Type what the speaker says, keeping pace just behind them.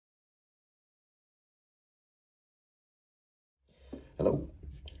Hello.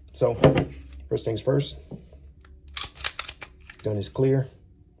 So, first things first, gun is clear.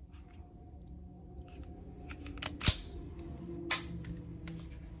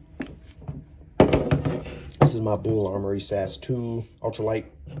 This is my Bull Armory SAS II ultralight.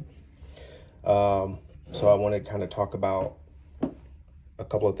 So I want to kind of talk about a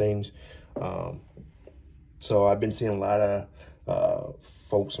couple of things. So I've been seeing a lot of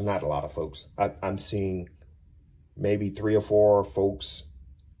folks, or not a lot of folks, I'm seeing maybe 3 or 4 folks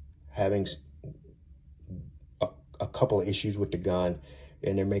having a couple of issues with the gun,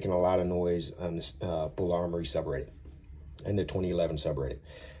 and they're making a lot of noise on this Bull Armory subreddit and the 2011 subreddit.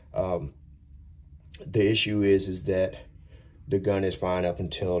 The issue is that the gun is fine up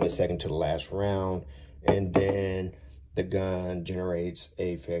until the second to the last round, and then the gun generates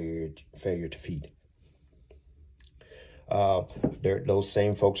a failure to feed. Those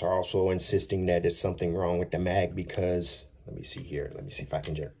same folks are also insisting that there's something wrong with the mag because, let me see here. Let me see if I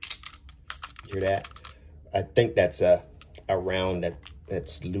can hear that. I think that's a round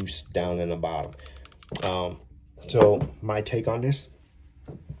that's loose down in the bottom. So my take on this,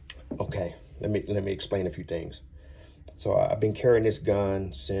 okay, let me explain a few things. So I've been carrying this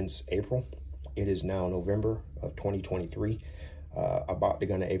gun since April. It is now November of 2023. I bought the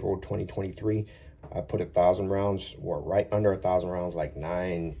gun in April 2023. I put 1,000 rounds, or right under 1,000 rounds, like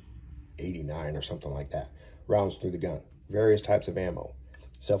 989 or something like that, rounds through the gun. Various types of ammo.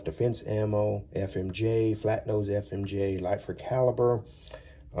 Self-defense ammo, FMJ, flat nose FMJ, light for caliber,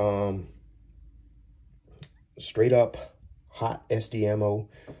 straight up hot SD ammo,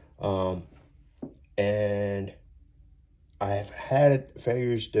 and I've had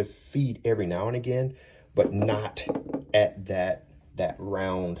failures to feed every now and again, but not at that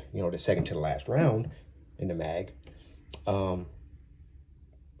round, you know, the second to the last round in the mag.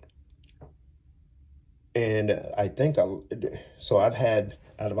 And I think, so I've had,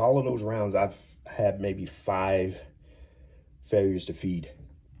 out of all of those rounds, I've had maybe 5 failures to feed.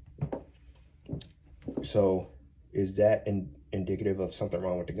 So is that indicative of something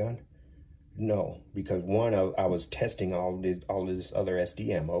wrong with the gun? No, because one, I was testing all this other SD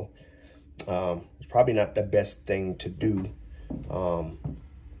ammo. It's probably not the best thing to do.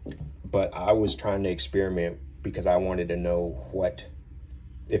 But I was trying to experiment because I wanted to know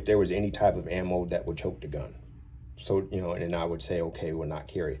if there was any type of ammo that would choke the gun. So, you know, and then I would say, okay, we'll not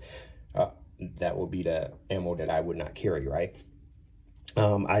carry. That would be the ammo that I would not carry, right?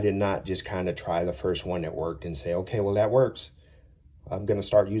 I did not just kind of try the first one that worked and say, okay, well, that works. I'm going to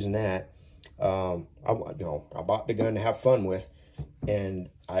start using that. I bought the gun to have fun with, and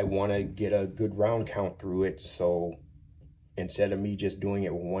I want to get a good round count through it. So instead of me just doing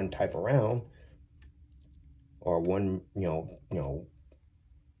it with one type of round or one, you know,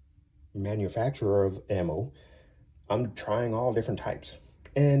 manufacturer of ammo, I'm trying all different types,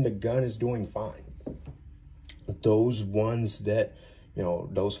 and the gun is doing fine. Those ones that, you know,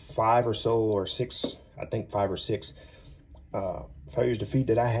 those 5 or so, or 6, I think 5 or 6 failures to feed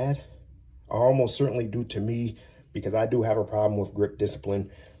that I had are almost certainly due to me, because I do have a problem with grip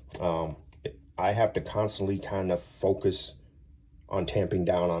discipline. I have to constantly kind of focus on tamping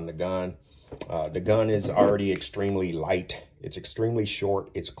down on the gun. The gun is already extremely light. It's extremely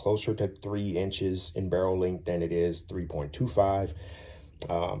short. It's closer to 3 inches in barrel length than it is 3.25.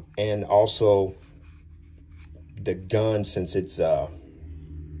 And also the gun, since it's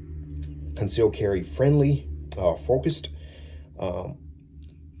concealed carry friendly, focused,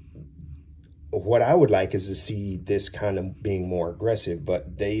 what I would like is to see this kind of being more aggressive,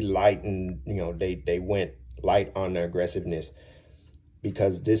 but they lightened, you know, they went light on the aggressiveness,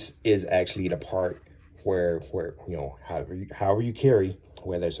 because this is actually the part where you know, however you carry,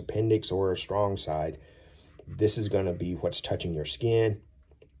 whether it's appendix or a strong side, this is going to be what's touching your skin,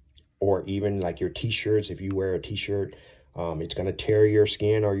 or even like your t-shirts. If you wear a t-shirt, it's going to tear your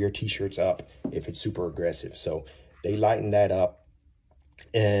skin or your t-shirts up if it's super aggressive. So they lightened that up.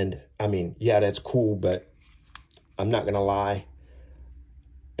 And I mean, yeah, that's cool, but I'm not going to lie.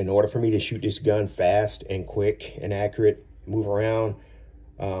 In order for me to shoot this gun fast and quick and accurate, move around,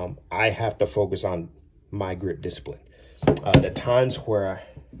 I have to focus on my grip discipline. The times where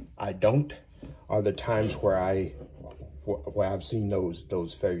I don't are the times where I've seen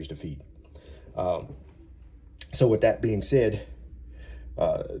those failures to feed. So with that being said,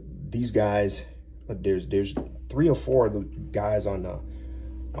 these guys, there's 3 or 4 of the guys on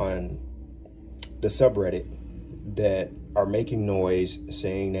the subreddit that are making noise,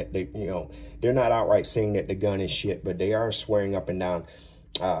 saying that they, you know, they're not outright saying that the gun is shit, but they are swearing up and down.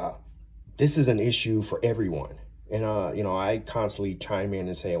 This is an issue for everyone. And, you know, I constantly chime in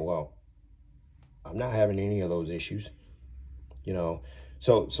and say, well, I'm not having any of those issues. you know.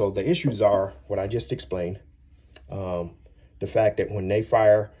 So the issues are what I just explained. The fact that when they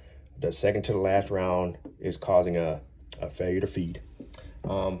fire, the second to the last round is causing a failure to feed.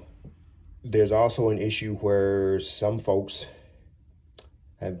 There's also an issue where some folks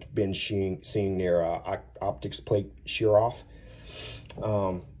have been seeing their optics plate shear off.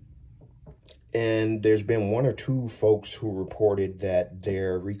 And there's been one or two folks who reported that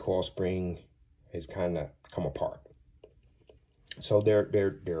their recoil spring has kind of come apart. So there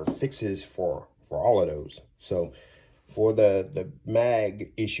are fixes for all of those. So for the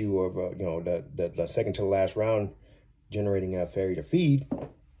mag issue of the second to the last round generating a failure to feed,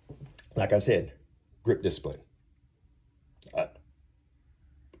 like I said, grip discipline.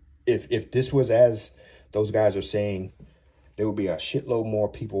 If this was as those guys are saying, there would be a shitload more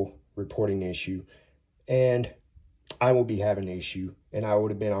people reporting the issue, and I will be having the issue, and I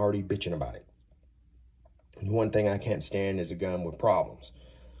would have been already bitching about it. And one thing I can't stand is a gun with problems.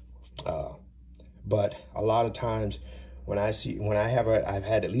 But a lot of times I've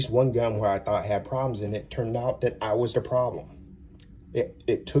had at least one gun where I thought had problems, and it turned out that I was the problem.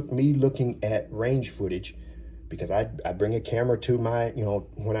 It took me looking at range footage, because I bring a camera to my,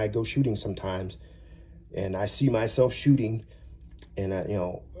 when I go shooting sometimes, and I see myself shooting in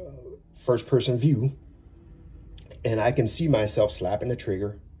a, first person view, and I can see myself slapping the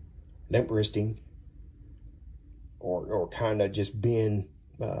trigger, limp wristing, or kind of just being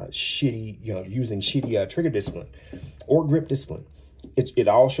shitty, using shitty trigger discipline or grip discipline. It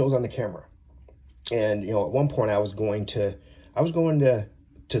all shows on the camera. And, at one point I was going to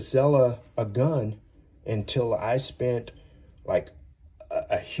sell a gun until I spent like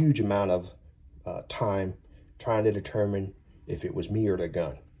a huge amount of time trying to determine if it was me or the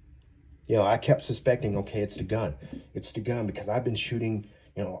gun. I kept suspecting, okay, it's the gun. It's the gun because I've been shooting,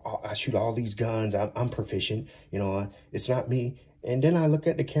 I shoot all these guns. I'm proficient, it's not me. And then I look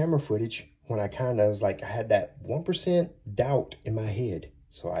at the camera footage when I kind of was like, I had that 1% doubt in my head.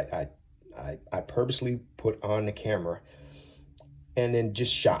 So I purposely put on the camera and then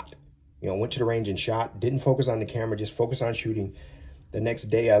just shot, went to the range and shot, didn't focus on the camera, just focus on shooting. The next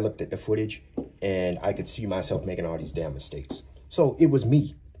day I looked at the footage and I could see myself making all these damn mistakes. So it was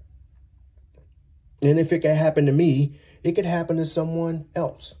me. And if it could happen to me, it could happen to someone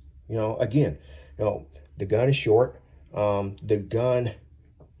else. Again, the gun is short.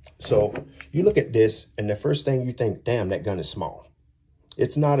 So you look at this and the first thing you think, damn, that gun is small.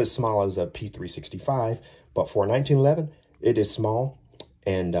 It's not as small as a P365, but for a 1911, it is small.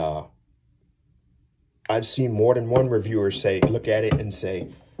 And I've seen more than one reviewer look at it and say,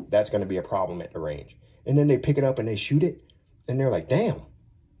 that's going to be a problem at the range. And then they pick it up and they shoot it and they're like, damn.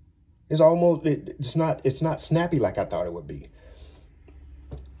 It's not snappy like I thought it would be.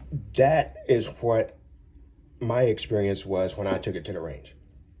 That is what my experience was when I took it to the range.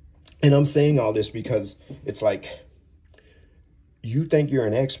 And I'm saying all this because it's like, you think you're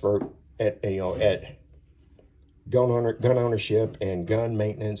an expert at gun ownership and gun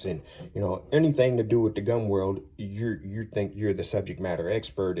maintenance and, anything to do with the gun world. You think you're the subject matter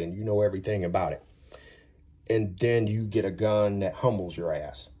expert and you know everything about it. And then you get a gun that humbles your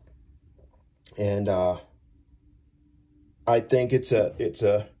ass. And I think it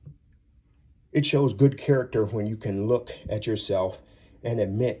shows good character when you can look at yourself and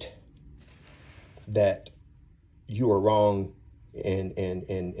admit that you are wrong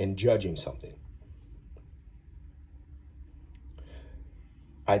in judging something.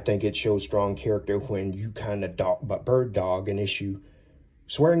 I think it shows strong character when you kind of bird dog an issue,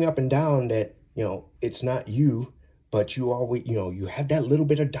 swearing up and down that, it's not you, but you always, you have that little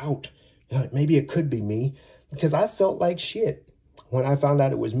bit of doubt. Maybe it could be me, because I felt like shit when I found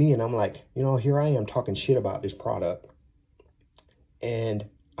out it was me. And I'm like, here I am talking shit about this product. And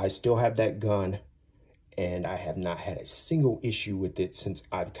I still have that gun. And I have not had a single issue with it since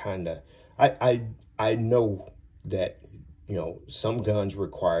I've I know that, some guns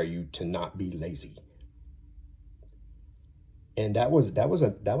require you to not be lazy. And that was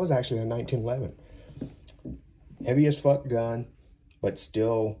actually a 1911. Heavy as fuck gun, but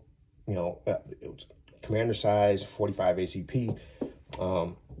still, it was commander size, 45 ACP.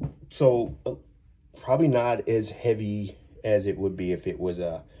 So probably not as heavy as it would be if it was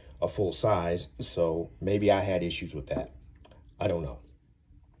a full size. So maybe I had issues with that. I don't know.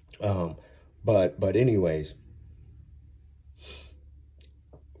 But anyways,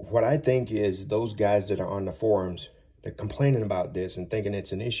 what I think is those guys that are on the forums, they're complaining about this and thinking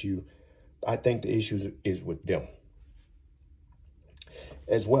it's an issue. I think the issue is with them.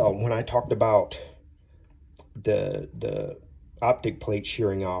 As well, when I talked about the optic plate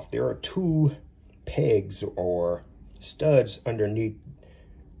shearing off, there are two pegs or studs underneath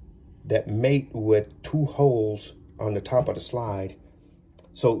that mate with 2 holes on the top of the slide.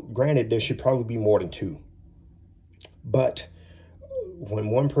 So granted, there should probably be more than 2. But when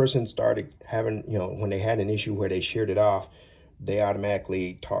one person started having, when they had an issue where they sheared it off, they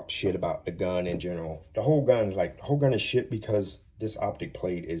automatically talked shit about the gun in general. The whole gun is shit because this optic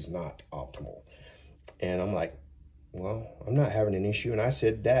plate is not optimal. And I'm like, well, I'm not having an issue. And I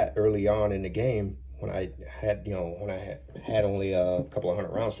said that early on in the game when I had, had only a couple of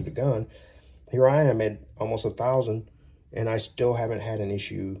 100 rounds to the gun. Here I am at almost 1,000, and I still haven't had an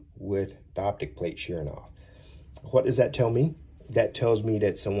issue with the optic plate shearing off. What does that tell me? That tells me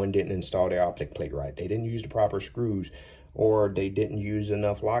that someone didn't install their optic plate right. They didn't use the proper screws, or they didn't use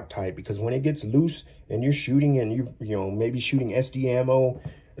enough Loctite, because when it gets loose and you're shooting and you maybe shooting SD ammo,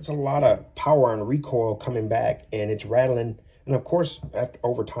 it's a lot of power and recoil coming back and it's rattling. And of course,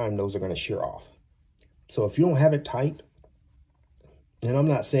 over time, those are going to shear off. So if you don't have it tight, and I'm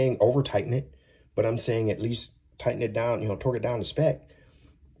not saying over tighten it, but I'm saying at least tighten it down, torque it down to spec,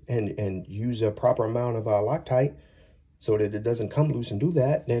 and use a proper amount of Loctite so that it doesn't come loose and do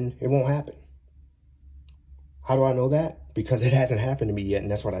that, then it won't happen. How do I know that? Because it hasn't happened to me yet, and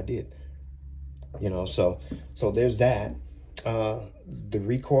that's what I did. So there's that. The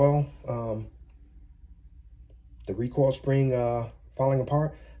recoil spring falling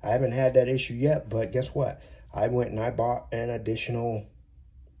apart, I haven't had that issue yet, but guess what? I went and I bought an additional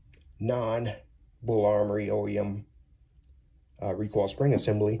non-Bull Armory OEM recoil spring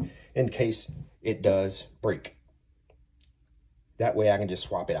assembly in case it does break. That way I can just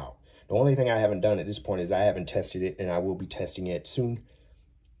swap it out. The only thing I haven't done at this point is I haven't tested it, and I will be testing it soon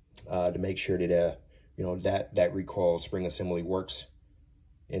to make sure that that recoil spring assembly works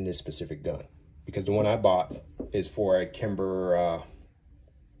in this specific gun. Because the one I bought is for a Kimber,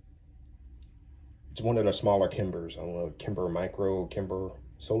 it's one of the smaller Kimbers. I don't know, Kimber Micro, Kimber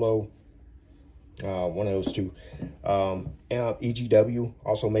Solo, one of those two. And EGW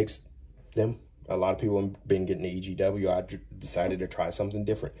also makes them. A lot of people have been getting the EGW. I decided to try something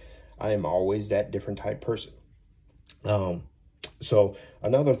different. I am always that different type person. So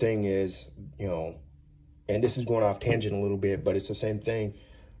another thing is, and this is going off tangent a little bit, but it's the same thing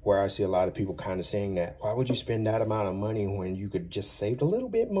where I see a lot of people kind of saying that, why would you spend that amount of money when you could just saved a little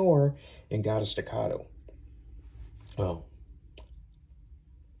bit more and got a Staccato? Well,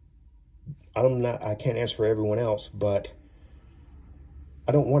 I can't answer for everyone else, but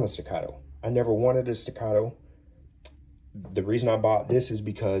I don't want a Staccato. I never wanted a Staccato. The reason I bought this is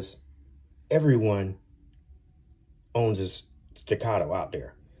because everyone owns a Staccato out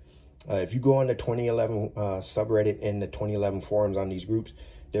there. If you go on the 2011 subreddit and the 2011 forums on these groups,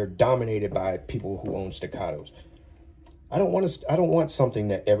 they're dominated by people who own Staccatos. I don't want something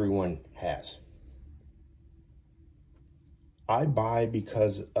that everyone has. I buy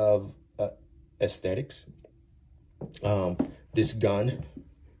because of aesthetics. This gun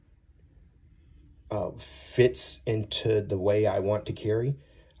fits into the way I want to carry.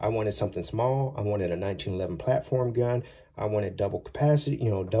 I wanted something small. I wanted a 1911 platform gun. I wanted double capacity,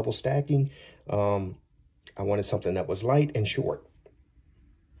 double stacking. I wanted something that was light and short.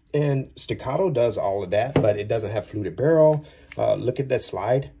 And Staccato does all of that, but it doesn't have fluted barrel. Look at that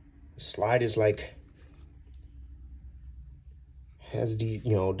slide. The slide is like, has the,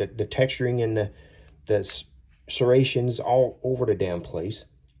 the texturing and the serrations all over the damn place.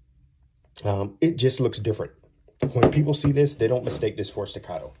 It just looks different. When people see this, they don't mistake this for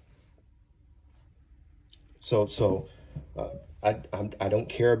Staccato. So I don't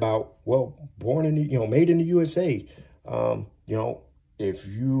care about, well, born in the, made in the USA. If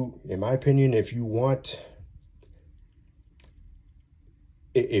you, in my opinion, if you're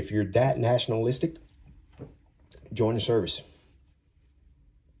that nationalistic, join the service.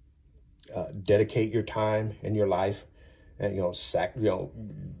 Dedicate your time and your life, and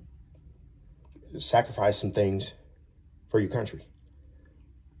sacrifice some things for your country.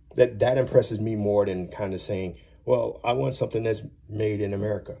 That impresses me more than kind of saying, well, I want something that's made in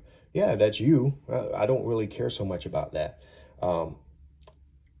America. Yeah, that's you. I don't really care so much about that.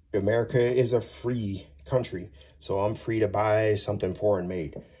 America is a free country, so I'm free to buy something foreign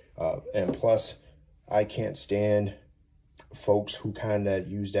made. And plus, I can't stand folks who kind of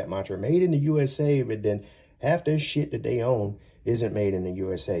use that mantra, made in the USA, but then half their shit that they own isn't made in the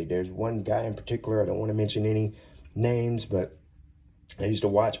USA. There's one guy in particular, I don't want to mention any names, but I used to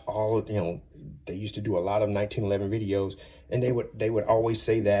watch they used to do a lot of 1911 videos, and they would always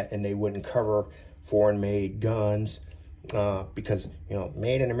say that, and they wouldn't cover foreign made guns because,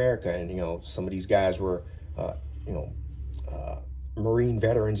 made in America. And, some of these guys were, Marine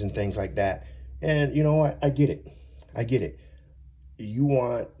veterans and things like that. And you know what? I get it. I get it. You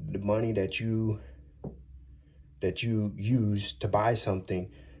want the money that you use to buy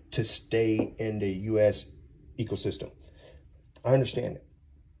something to stay in the U.S. ecosystem. I understand it.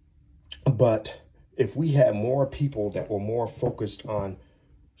 But if we had more people that were more focused on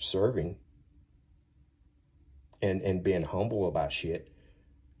serving and being humble about shit,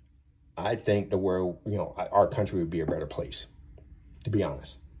 I think the world, our country would be a better place, to be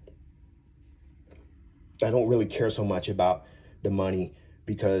honest. I don't really care so much about the money,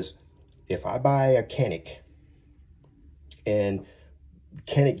 because if I buy a Canic, and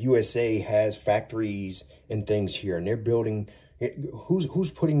Canic USA has factories and things here, and they're building, who's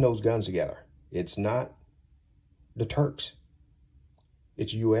putting those guns together? It's not the Turks.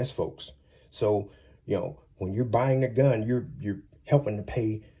 It's U.S. folks. So, when you're buying the gun, you're helping to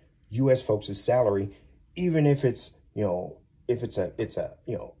pay U.S. folks' salary, even if it's, the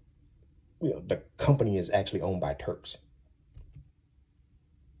company is actually owned by Turks.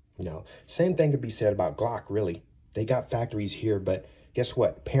 Same thing could be said about Glock, really. They got factories here, but guess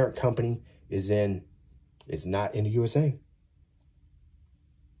what? Parent company is not in the USA.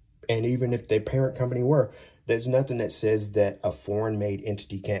 And even if the parent company were, there's nothing that says that a foreign-made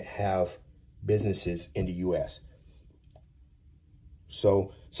entity can't have businesses in the U.S.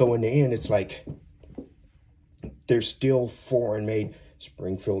 So in the end, it's like there's still foreign-made.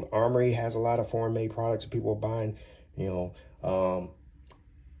 Springfield Armory has a lot of foreign-made products that people are buying.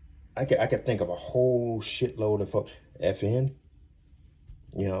 I could think of a whole shitload of folks. FN,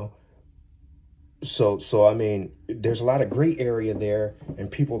 So I mean, there's a lot of gray area there, and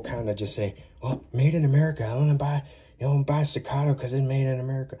people kind of just say, "Well, made in America. I want to buy Staccato because it's made in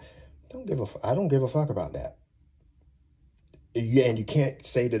America." I don't give a fuck about that. Yeah, and you can't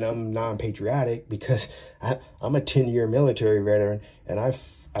say that I'm non-patriotic, because I'm a 10-year military veteran, and I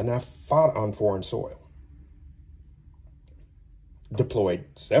fought on foreign soil, deployed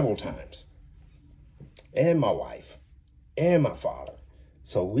several times, and my wife, and my father.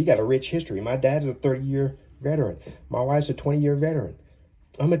 So we got a rich history. My dad's a 30-year veteran. My wife's a 20-year veteran.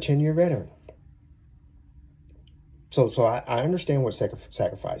 I'm a 10-year veteran. So I understand what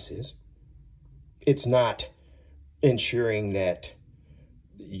sacrifice is. It's not ensuring that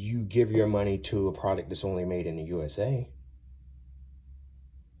you give your money to a product that's only made in the USA.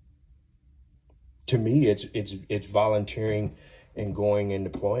 To me, it's volunteering and going and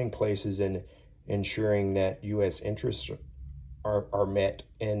deploying places and ensuring that U.S. interests are met,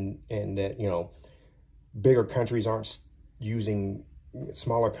 and that, bigger countries aren't using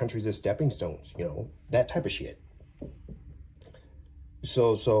smaller countries as stepping stones, that type of shit.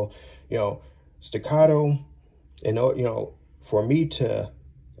 So Staccato, for me to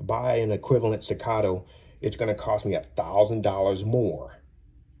buy an equivalent Staccato, it's going to cost me $1,000 more.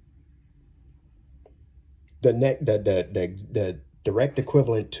 The direct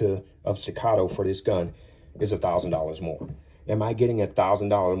equivalent of Staccato for this gun is $1,000 more. Am I getting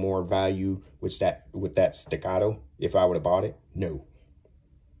 $1,000 more value with that Staccato if I would have bought it? No.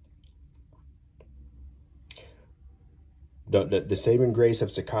 The saving grace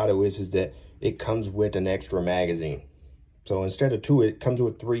of Staccato is that it comes with an extra magazine. So instead of 2, it comes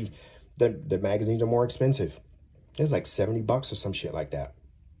with 3. The magazines are more expensive. It's like $70 or some shit like that.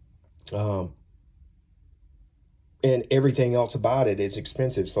 And everything else about it is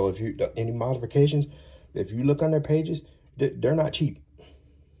expensive. So if any modifications, if you look on their pages, they're not cheap.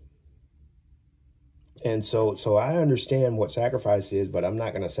 And so I understand what sacrifice is, but I'm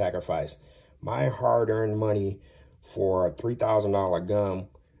not going to sacrifice my hard-earned money for a $3,000 gun,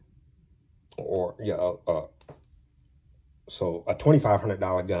 or so a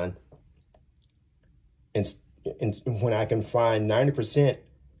 $2,500 gun, and when I can find 90%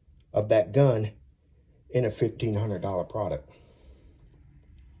 of that gun in a $1,500 product.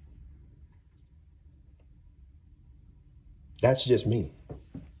 That's just me.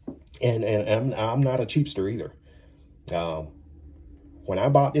 And I'm not a cheapster either. When I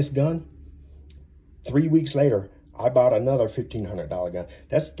bought this gun, 3 weeks later, I bought another $1,500 gun.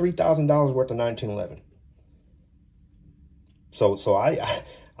 That's $3,000 worth of 1911. So I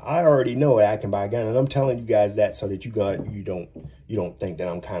already know that I can buy a gun, and I'm telling you guys that so that you don't think that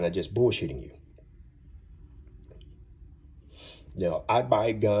I'm kind of just bullshitting you. I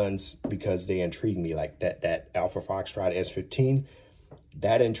buy guns because they intrigue me, like that Alpha Foxtrot S15.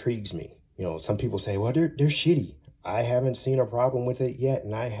 That intrigues me. Some people say, well, they're shitty. I haven't seen a problem with it yet,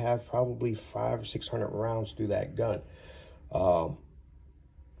 and I have probably 500 or 600 rounds through that gun. No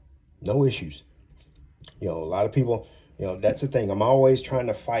issues. A lot of people, that's the thing. I'm always trying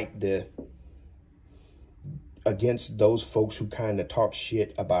to fight against those folks who kind of talk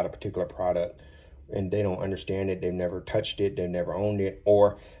shit about a particular product, and they don't understand it. They've never touched it. They've never owned it,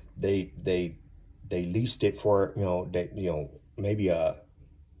 or they leased it for, maybe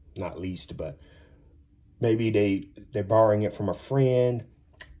not leased, but maybe they're borrowing it from a friend,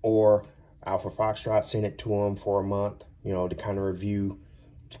 or Alpha Foxtrot sent it to them for a month, to kind of review.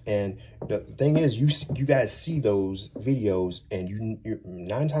 And the thing is, you guys see those videos, and you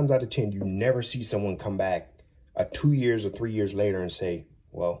 9 times out of 10, you never see someone come back 2 years or 3 years later and say,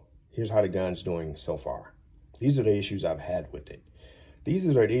 well, here's how the gun's doing so far. These are the issues I've had with it. These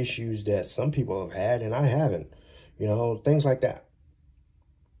are the issues that some people have had and I haven't, things like that.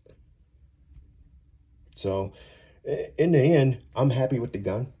 So in the end, I'm happy with the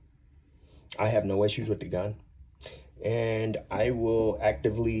gun. I have no issues with the gun. And I will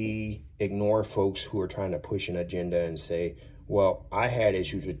actively ignore folks who are trying to push an agenda and say, well, I had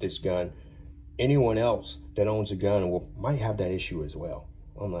issues with this gun. Anyone else that owns a gun might have that issue as well.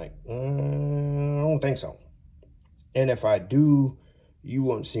 I'm like, I don't think so. And if I do, you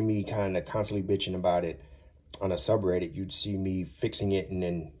won't see me kind of constantly bitching about it on a subreddit. You'd see me fixing it and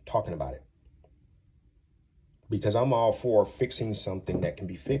then talking about it. Because I'm all for fixing something that can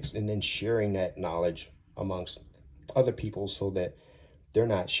be fixed and then sharing that knowledge amongst other people so that they're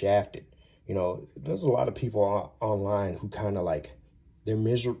not shafted. There's a lot of people online who kind of like, they're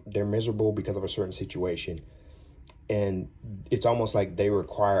miserable because of a certain situation. And it's almost like they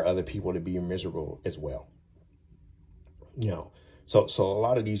require other people to be miserable as well. So a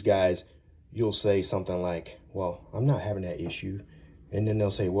lot of these guys, you'll say something like, well, I'm not having that issue. And then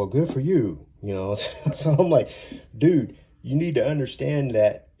they'll say, well, good for you. So I'm like, dude, you need to understand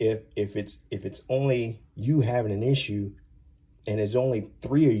that if it's only you having an issue and it's only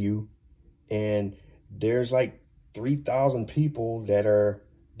 3 of you, and there's like 3,000 people that are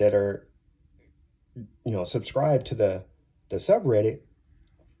subscribed to the subreddit,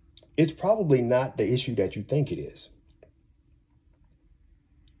 it's probably not the issue that you think it is.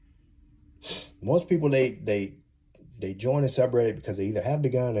 Most people, they join a subreddit because they either have the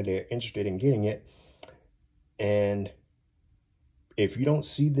gun or they're interested in getting it. And if you don't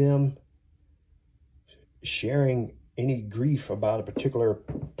see them sharing any grief about a particular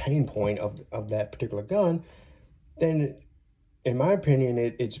pain point of that particular gun, then in my opinion,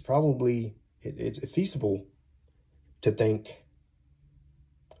 it's probably, it's feasible to think,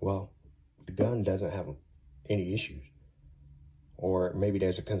 well, the gun doesn't have any issues. Or maybe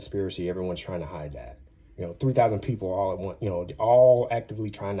there's a conspiracy, everyone's trying to hide that. 3,000 people all at once, all actively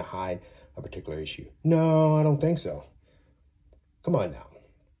trying to hide a particular issue. No, I don't think so. Come on now.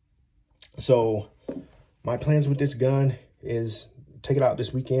 So my plans with this gun is take it out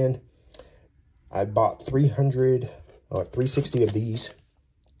this weekend. I bought 300 or 360 of these.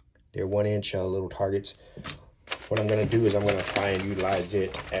 They're 1-inch little targets. What I'm going to do is I'm going to try and utilize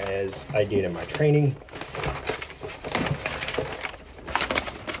it as I did in my training.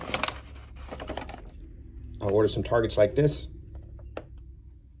 I ordered some targets like this,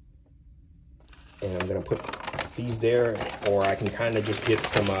 and I'm gonna put these there, or I can kind of just get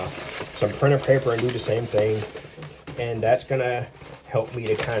some printer paper and do the same thing, and that's gonna help me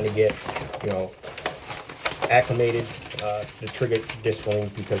to kind of get acclimated the trigger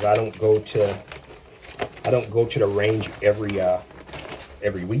discipline, because I don't go to the range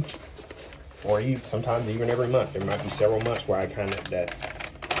every week, or even sometimes even every month. There might be several months where I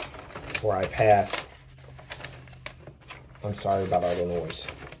pass. I'm sorry about all the noise,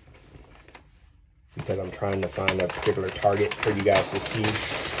 because I'm trying to find a particular target for you guys to see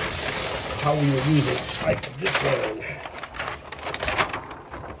how we would use it, like this one.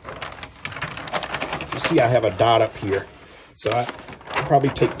 You see I have a dot up here, so I probably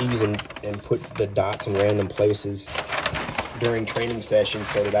take these and put the dots in random places during training sessions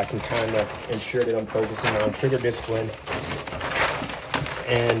so that I can kind of ensure that I'm focusing on trigger discipline.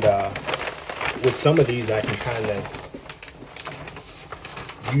 And with some of these I can kind of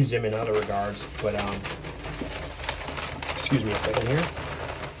use them in other regards, but excuse me a second here.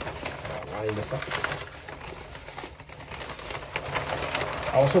 Lining this up.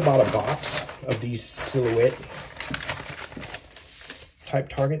 I also bought a box of these silhouette type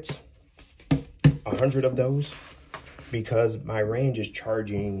targets, 100 of those, because my range is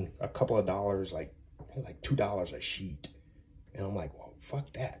charging a couple of dollars, like $2 a sheet, and I'm like, well,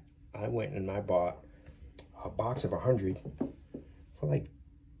 fuck that. I went and I bought a box of 100 for like,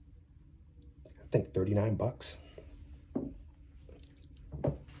 I think 39 bucks.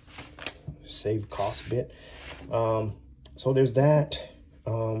 Save cost a bit. So there's that.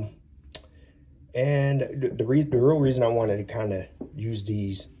 And the real reason I wanted to kind of use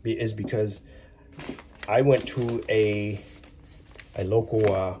these is because I went to a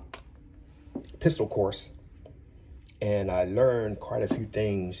local pistol course, and I learned quite a few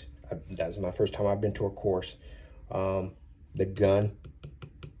things. That's my first time I've been to a course. The gun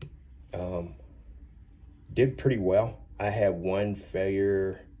did pretty well. I had one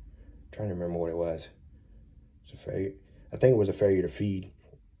failure. I'm trying to remember what it was. It's a failure. I think it was a failure to feed.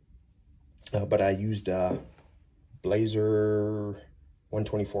 But I used Blazer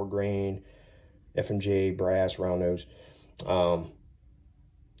 124 grain FMJ brass round nose,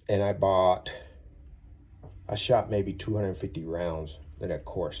 and I shot maybe 250 rounds in that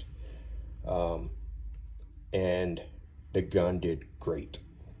course, and the gun did great.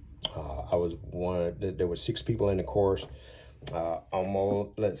 I was there were 6 people in the course.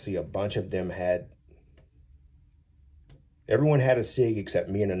 Almost, let's see, a bunch of them everyone had a SIG except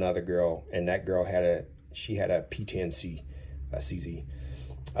me and another girl, and that girl had a P10C, a CZ.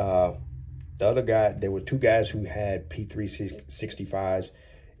 The other guy, there were 2 guys who had P365s,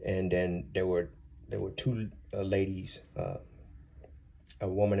 and then there were 2 ladies, a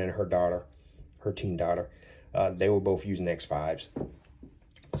woman and her daughter, her teen daughter. They were both using X5s.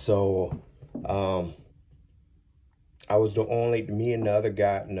 So I was me and the other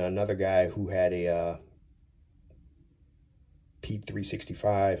guy, and another guy who had a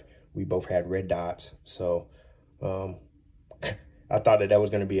P365. We both had red dots. So I thought that was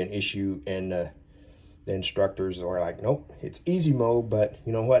going to be an issue, and the instructors were like, nope, it's easy mode, but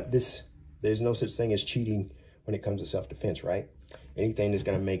you know what? There's no such thing as cheating when it comes to self-defense, right? Anything that's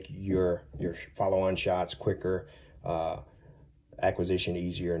going to make your follow-on shots quicker, acquisition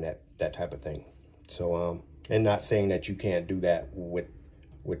easier, and that type of thing. So and not saying that you can't do that with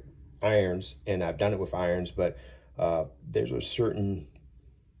irons, and I've done it with irons, but there's a certain,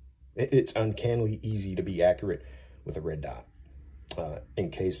 it's uncannily easy to be accurate with a red dot.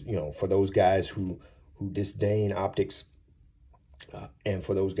 In case, for those guys who disdain optics, and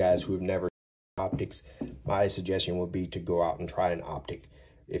for those guys who have never optics, my suggestion would be to go out and try an optic.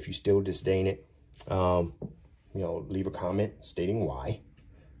 If you still disdain it, leave a comment stating why,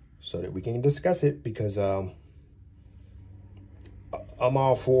 so that we can discuss it, because I'm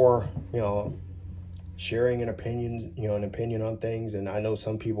all for, sharing an opinion on things. And I know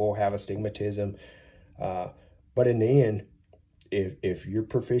some people have astigmatism, but in the end, if you're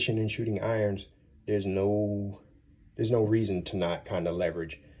proficient in shooting irons, there's no reason to not kind of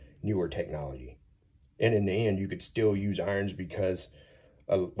leverage newer technology. And in the end, you could still use irons, because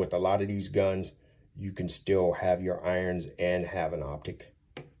with a lot of these guns, you can still have your irons and have an optic.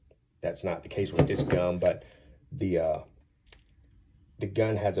 That's not the case with this gun, but the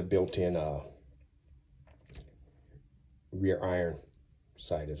gun has a built-in rear iron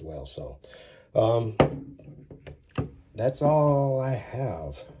sight as well. So that's all I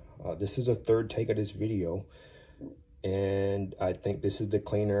have. This is the 3rd take of this video, and I think this is the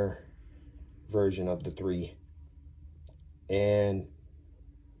cleaner version of the 3 and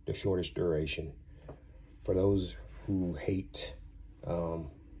the shortest duration. For those who hate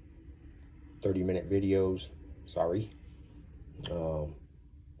 30-minute videos, sorry,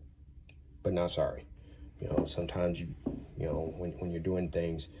 but not sorry. Sometimes when you're doing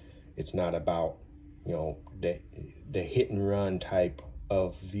things, it's not about the hit and run type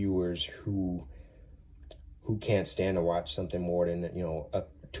of viewers who can't stand to watch something more than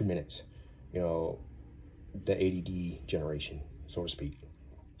 2 minutes. The ADD generation, so to speak.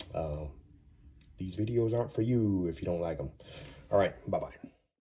 These videos aren't for you if you don't like them. All right, bye-bye.